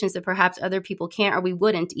conversations that perhaps other people can't, or we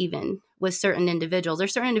wouldn't even with certain individuals.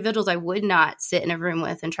 There's certain individuals I would not sit in a room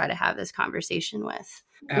with and try to have this conversation with.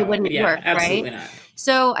 It wouldn't work, absolutely right? Not.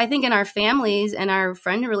 So I think in our families and our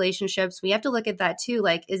friend relationships, we have to look at that too.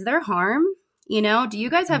 Like, is there harm? Do you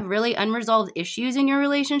guys have really unresolved issues in your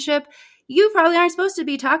relationship? You probably aren't supposed to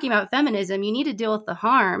be talking about feminism. You need to deal with the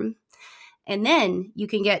harm. And then you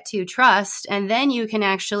can get to trust, and then you can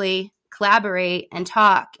actually collaborate and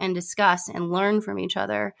talk and discuss and learn from each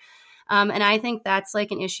other. And I think that's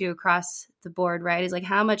like an issue across the board, right? Is like,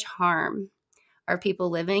 how much harm are people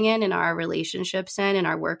living in our relationships in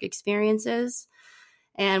our work experiences?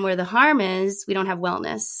 And where the harm is, we don't have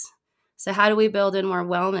wellness. So how do we build in more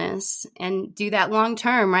wellness and do that long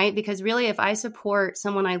term, right? Because really, if I support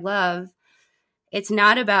someone I love, it's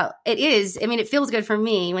not about, it is, I mean, it feels good for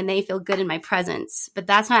me when they feel good in my presence, but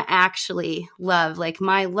that's not actually love. Like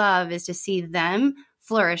my love is to see them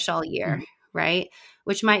flourish all year, right?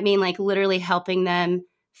 Which might mean like literally helping them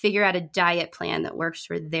figure out a diet plan that works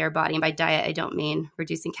for their body. And by diet, I don't mean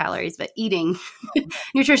reducing calories, but eating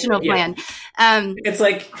nutritional plan. It's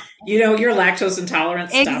like, your lactose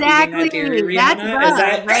intolerance. Exactly. Stop eating that dairy, that's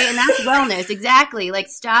Rihanna. love, right? And that's wellness. Exactly. Like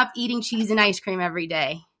stop eating cheese and ice cream every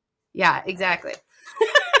day. Yeah, exactly.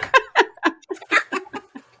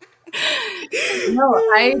 No,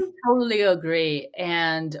 I totally agree.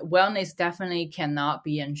 And wellness definitely cannot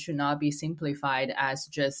be and should not be simplified as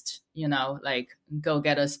just, like go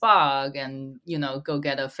get a spa and, go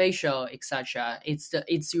get a facial, etc.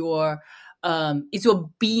 It's your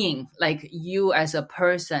being, like you as a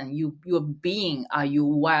person, your being. Are you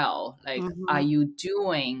well? Like, are you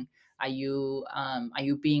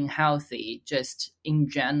being healthy just in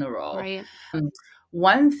general? Right.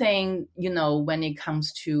 One thing, when it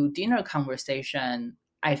comes to dinner conversation,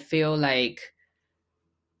 I feel like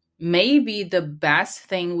maybe the best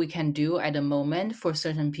thing we can do at the moment for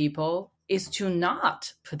certain people is to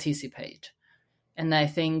not participate. And I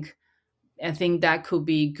think I think that could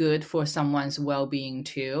be good for someone's well-being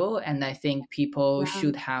too. And I think people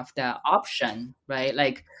should have that option, right?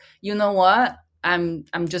 Like, you know what? I'm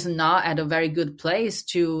just not at a very good place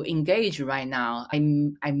to engage right now.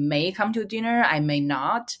 I may come to dinner, I may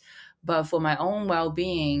not, but for my own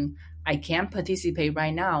well-being, I can't participate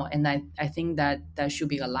right now. And I think that should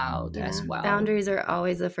be allowed as well. Boundaries are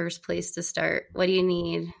always the first place to start. What do you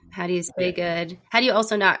need? How do you stay good? How do you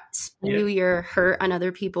also not spew your hurt on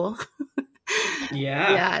other people?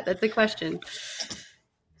 Yeah, that's the question.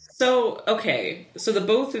 So, okay. So the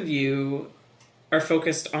both of you are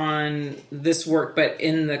focused on this work, but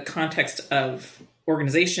in the context of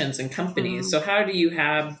organizations and companies. So how do you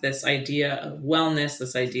have this idea of wellness,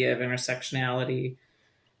 this idea of intersectionality?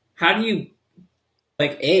 How do you,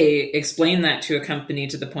 like, explain that to a company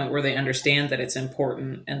to the point where they understand that it's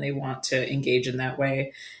important and they want to engage in that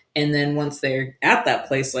way? And then once they're at that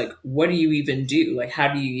place, like, what do you even do? Like,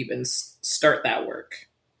 how do you even start that work?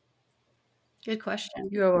 Good question.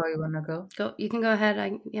 You want to go? Go. You can go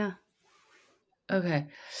ahead. Okay.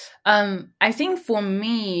 I think for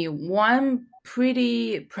me, one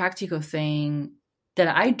pretty practical thing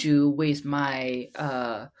that I do with my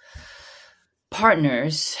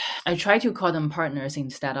partners, I try to call them partners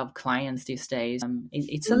instead of clients these days.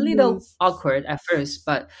 It's a little awkward at first,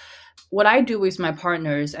 but what I do with my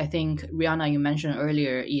partners, I think, Rihanna, you mentioned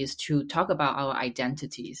earlier, is to talk about our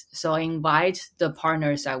identities. So I invite the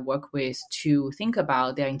partners I work with to think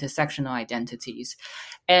about their intersectional identities.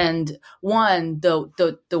 And one,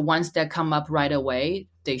 the ones that come up right away,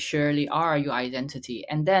 they surely are your identity.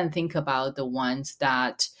 And then think about the ones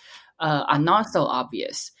that are not so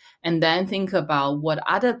obvious. And then think about what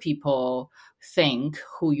other people think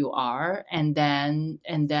who you are. And then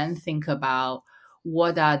think about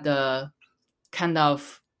what are the kind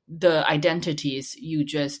of the identities you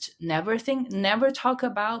just never talk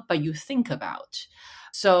about, but you think about.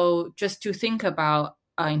 So just to think about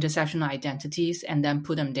intersectional identities and then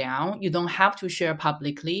put them down. You don't have to share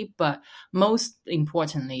publicly, but most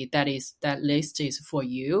importantly, that list is for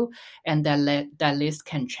you, and that list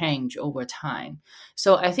can change over time.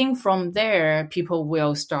 So I think from there, people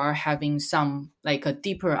will start having some, like, a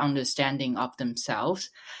deeper understanding of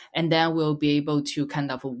themselves, and then we'll be able to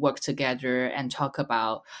kind of work together and talk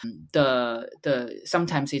about the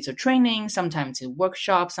sometimes it's a training, sometimes it's a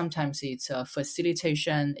workshop, sometimes it's a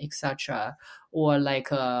facilitation, etc., or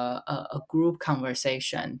like a group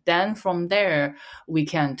conversation. Then from there, we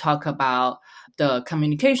can talk about the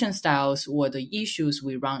communication styles or the issues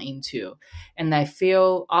we run into. And I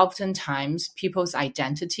feel oftentimes people's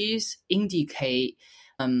identities indicate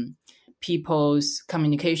people's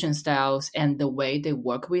communication styles and the way they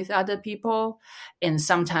work with other people. And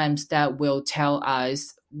sometimes that will tell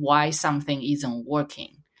us why something isn't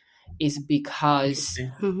working. Is because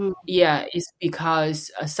it's because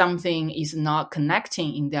something is not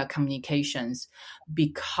connecting in their communications,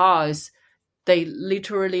 because they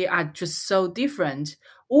literally are just so different.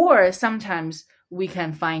 Or sometimes we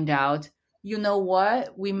can find out, you know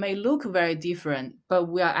what, we may look very different, but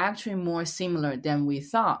we are actually more similar than we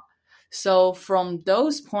thought. So from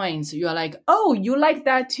those points, you're like, oh, you like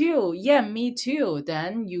that too? Yeah, me too.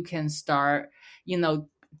 Then you can start,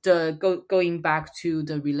 going back to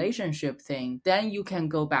the relationship thing. Then you can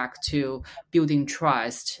go back to building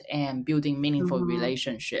trust and building meaningful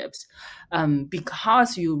relationships,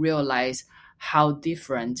 because you realize how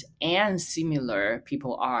different and similar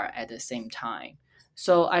people are at the same time.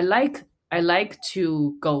 So I like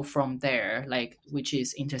to go from there, like, which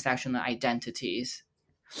is intersectional identities.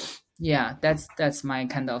 Yeah, that's my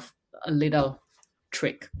kind of a little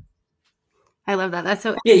trick. I love that. That's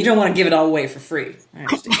so. Yeah, you don't want to give it all away for free. I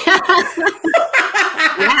understand.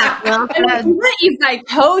 Yeah, well, what if I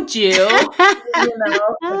told you,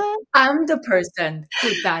 I'm the person who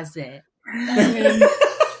does it?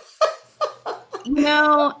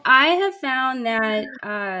 I have found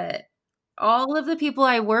that all of the people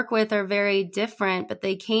I work with are very different, but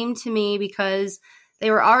they came to me because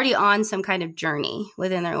they were already on some kind of journey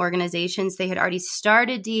within their organizations. They had already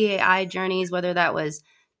started DEI journeys, whether that was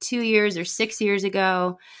 2 years or 6 years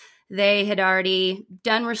ago. They had already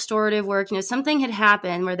done restorative work. Something had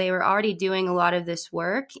happened where they were already doing a lot of this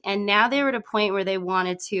work. And now they were at a point where they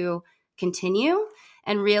wanted to continue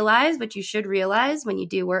and realize what you should realize when you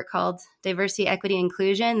do work called diversity, equity,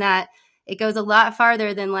 inclusion, that it goes a lot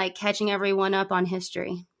farther than like catching everyone up on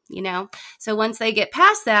history, So once they get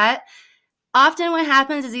past that, often what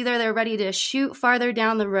happens is either they're ready to shoot farther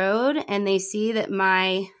down the road and they see that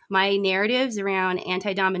my narratives around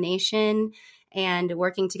anti-domination and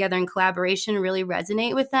working together in collaboration really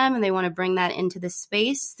resonate with them, and they want to bring that into the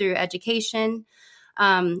space through education.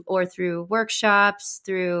 or through workshops,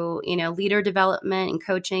 through, leader development and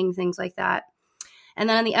coaching, things like that. And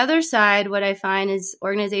then on the other side, what I find is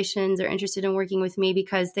organizations are interested in working with me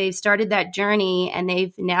because they've started that journey and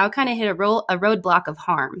they've now kind of hit a roadblock of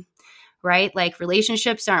harm, right? Like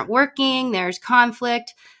relationships aren't working, there's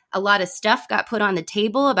conflict. A lot of stuff got put on the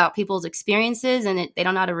table about people's experiences and they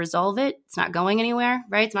don't know how to resolve it. It's not going anywhere,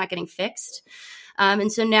 right? It's not getting fixed.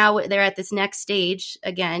 And so now they're at this next stage,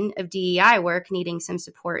 again, of DEI work, needing some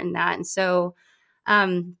support in that. And so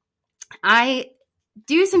I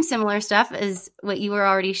do some similar stuff as what you were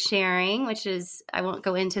already sharing, which is, I won't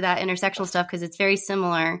go into that intersectional stuff because it's very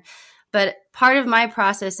similar. But part of my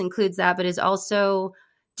process includes that, but is also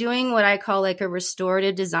doing what I call like a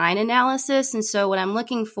restorative design analysis. And so what I'm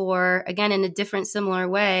looking for, again, in a different similar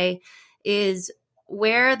way, is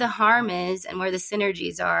where the harm is and where the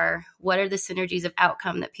synergies are. What are the synergies of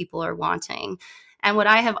outcome that people are wanting? And what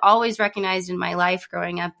I have always recognized in my life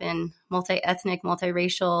growing up in multi-ethnic,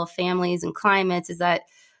 multiracial families and climates is that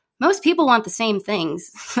most people want the same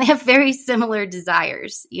things. They have very similar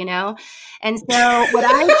desires, And so what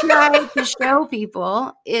I try to show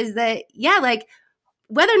people is that, like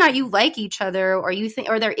whether or not you like each other or you think,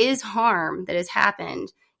 or there is harm that has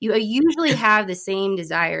happened, you usually have the same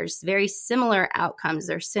desires, very similar outcomes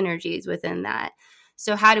or synergies within that.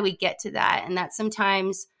 So how do we get to that? And that's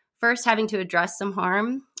sometimes first having to address some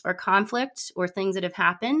harm or conflict or things that have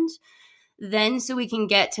happened, then so we can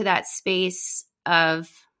get to that space of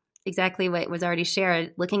exactly what was already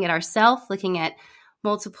shared, looking at ourselves, looking at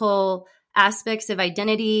multiple aspects of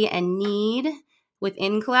identity and need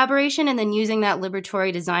within collaboration, and then using that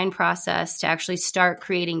liberatory design process to actually start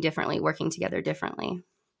creating differently, working together differently.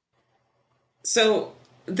 So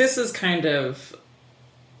this is kind of,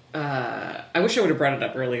 I wish I would have brought it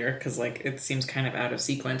up earlier because it seems kind of out of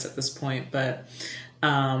sequence at this point, but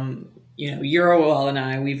Yeruwelle and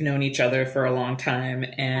I, we've known each other for a long time,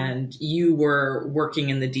 and you were working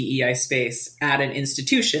in the DEI space at an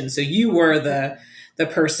institution. So you were the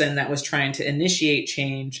person that was trying to initiate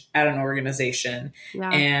change at an organization. Yeah.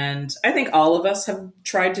 And I think all of us have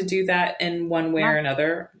tried to do that in one way or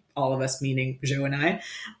another. All of us, meaning Joe and I,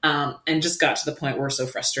 and just got to the point where we're so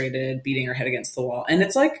frustrated, beating our head against the wall. And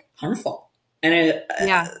it's harmful. And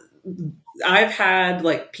I've had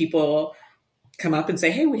people come up and say,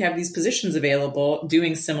 hey, we have these positions available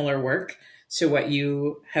doing similar work to what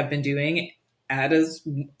you have been doing at a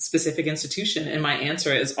specific institution. And my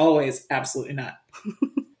answer is always absolutely not.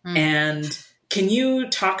 And can you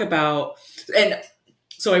talk about, and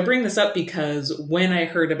so I bring this up because when I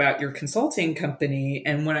heard about your consulting company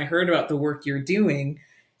and when I heard about the work you're doing,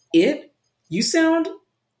 you sound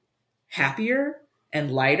happier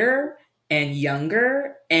and lighter and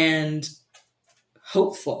younger and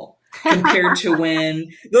hopeful compared to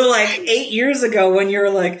when the 8 years ago when you're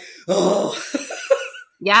oh.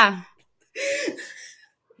 Yeah.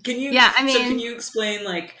 Can you explain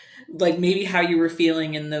maybe how you were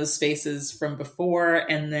feeling in those spaces from before,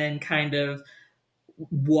 and then kind of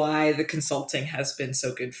why the consulting has been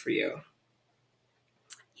so good for you?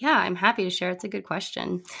 Yeah, I'm happy to share. It's a good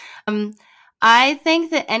question. I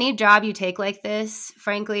think that any job you take like this,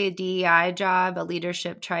 frankly, a DEI job, a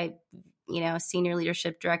leadership type, senior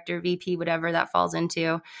leadership director, VP, whatever that falls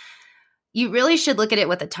into, you really should look at it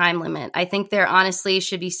with a time limit. I think there honestly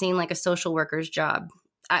should be seen like a social worker's job.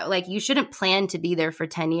 You shouldn't plan to be there for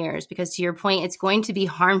 10 years because, to your point, it's going to be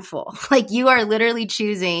harmful. You are literally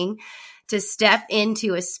choosing to step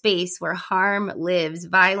into a space where harm lives,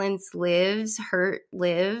 violence lives, hurt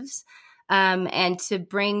lives, and to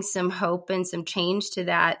bring some hope and some change to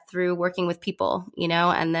that through working with people,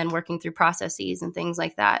 and then working through processes and things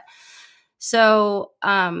like that. So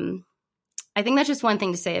I think that's just one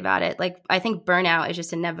thing to say about it. I think burnout is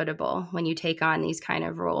just inevitable when you take on these kind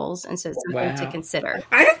of roles. And so it's something to consider.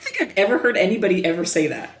 I don't think I've ever heard anybody ever say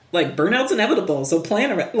that. Burnout's inevitable. So plan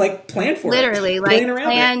for it. Literally,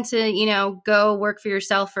 plan to, go work for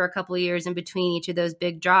yourself for a couple of years in between each of those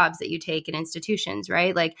big jobs that you take in institutions,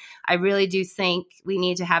 right? I really do think we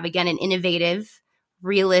need to have, again, an innovative,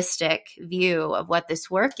 realistic view of what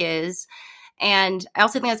this work is. And I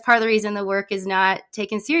also think that's part of the reason the work is not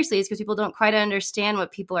taken seriously is because people don't quite understand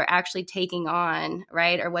what people are actually taking on,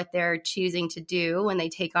 right? Or what they're choosing to do when they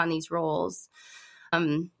take on these roles.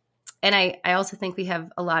 And I also think we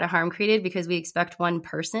have a lot of harm created because we expect one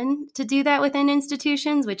person to do that within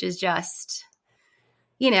institutions, which is just,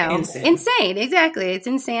 insane. Exactly. It's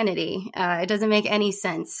insanity. It doesn't make any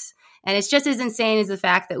sense. And it's just as insane as the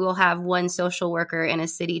fact that we'll have one social worker in a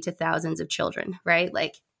city to thousands of children, right?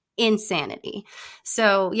 insanity.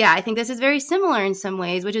 So yeah, I think this is very similar in some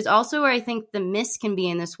ways, which is also where I think the miss can be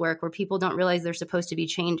in this work, where people don't realize they're supposed to be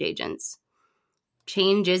change agents.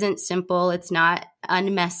 Change isn't simple. It's not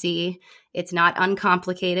unmessy. It's not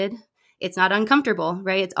uncomplicated. It's not uncomfortable,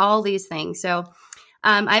 right? It's all these things. So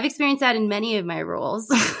I've experienced that in many of my roles.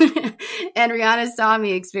 And Rihanna saw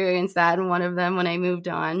me experience that in one of them when I moved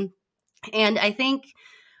on. And I think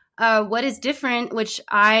what is different, which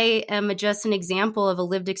I am just an example of a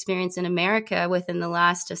lived experience in America within the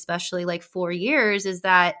last, especially like 4 years, is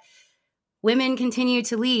that women continue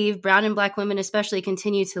to leave, brown and Black women especially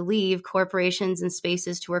continue to leave corporations and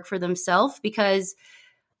spaces to work for themselves, because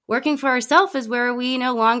working for ourselves is where we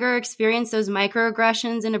no longer experience those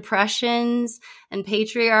microaggressions and oppressions and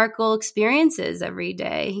patriarchal experiences every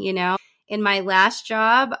day, you know? In my last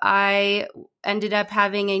job, I ended up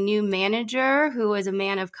having a new manager who was a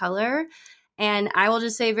man of color. And I will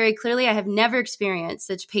just say very clearly, I have never experienced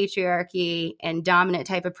such patriarchy and dominant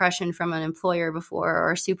type oppression from an employer before,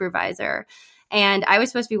 or a supervisor. And I was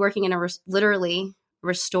supposed to be working in a literally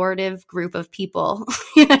restorative group of people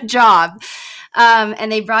in a job. And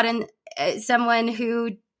they brought in someone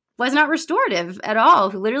who was not restorative at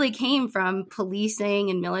all, who literally came from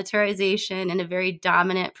policing and militarization and a very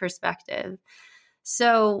dominant perspective.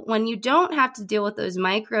 So when you don't have to deal with those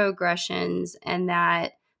microaggressions and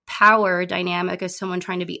that power dynamic of someone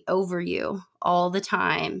trying to be over you all the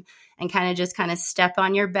time and kind of step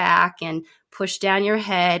on your back and push down your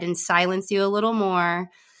head and silence you a little more,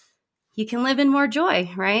 you can live in more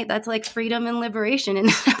joy, right? That's like freedom and liberation in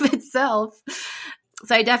and of itself.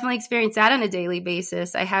 So I definitely experience that on a daily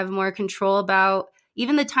basis. I have more control about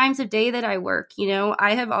even the times of day that I work. You know,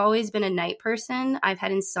 I have always been a night person. I've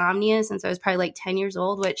had insomnia since I was probably like 10 years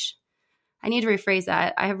old, which I need to rephrase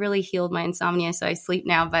that. I have really healed my insomnia, so I sleep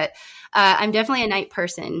now. But I'm definitely a night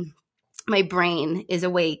person. My brain is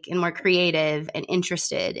awake and more creative and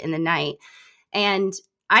interested in the night. And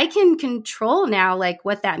I can control now like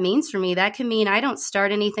what that means for me. That can mean I don't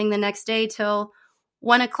start anything the next day till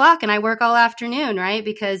 1:00 and I work all afternoon, right?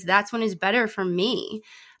 Because that's when it's better for me.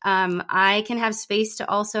 I can have space to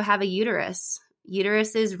also have a uterus.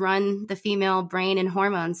 Uteruses run the female brain and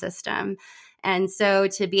hormone system. And so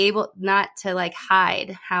to be able not to like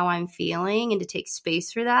hide how I'm feeling and to take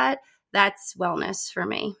space for that, that's wellness for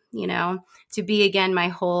me, you know, to be again my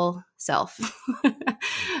whole self,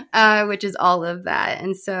 which is all of that.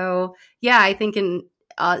 And so, yeah, I think in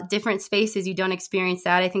different spaces, you don't experience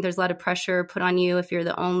that. I think there's a lot of pressure put on you if you're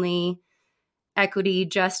the only equity,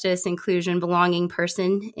 justice, inclusion, belonging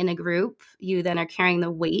person in a group. You then are carrying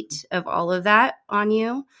the weight of all of that on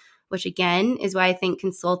you, which again is why I think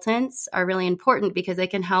consultants are really important, because they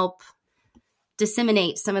can help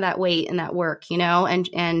disseminate some of that weight and that work, you know,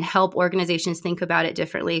 and help organizations think about it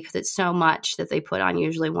differently, because it's so much that they put on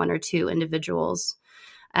usually one or two individuals.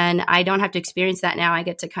 And I don't have to experience that now. I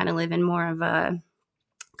get to kind of live in more of a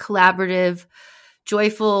collaborative,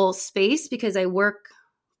 joyful space, because I work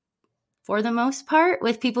for the most part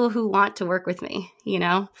with people who want to work with me, you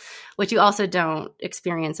know, which you also don't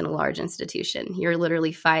experience in a large institution. You're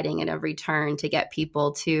literally fighting at every turn to get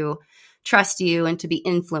people to trust you and to be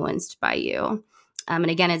influenced by you. And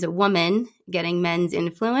again, as a woman, getting men's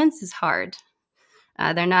influence is hard.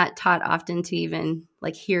 They're not taught often to even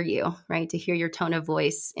like hear you, right? To hear your tone of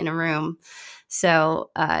voice in a room.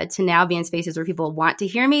 So to now be in spaces where people want to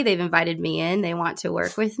hear me, they've invited me in, they want to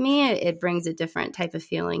work with me, it brings a different type of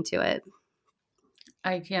feeling to it.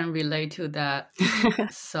 I can relate to that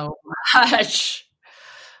so much.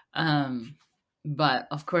 But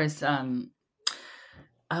of course,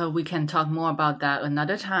 we can talk more about that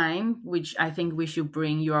another time, which I think we should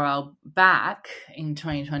bring Yeruwelle back in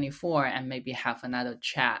 2024 and maybe have another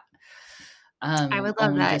chat. I would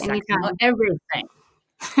love that. Anytime. Everything.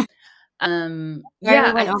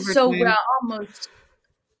 So we're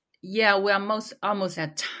almost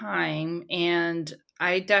at time, and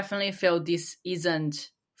I definitely feel this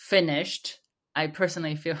isn't finished. I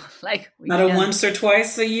personally feel like not a once or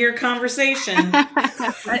twice a year conversation.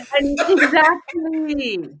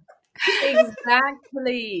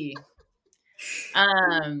 Exactly.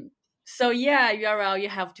 So yeah, Yeruwelle, you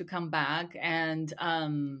have to come back, and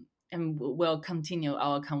we'll continue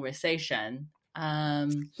our conversation.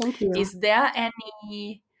 Thank you. Is there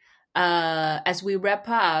any, as we wrap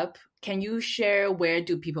up, can you share where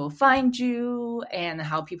do people find you and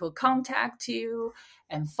how people contact you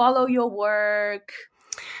and follow your work?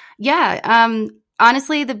 Yeah.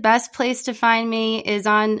 Honestly, the best place to find me is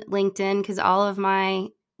on LinkedIn, because all of my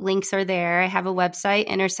links are there. I have a website,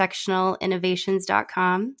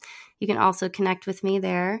 intersectionalinnovations.com. You can also connect with me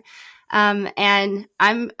there. And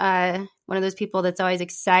I'm one of those people that's always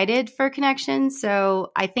excited for connections.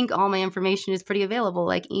 So I think all my information is pretty available,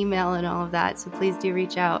 like email and all of that. So please do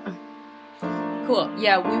reach out. Cool.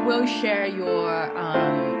 Yeah, we will share your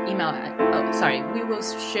we will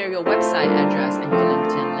share your website address and your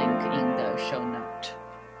LinkedIn link in the show note.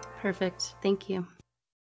 Perfect. Thank you.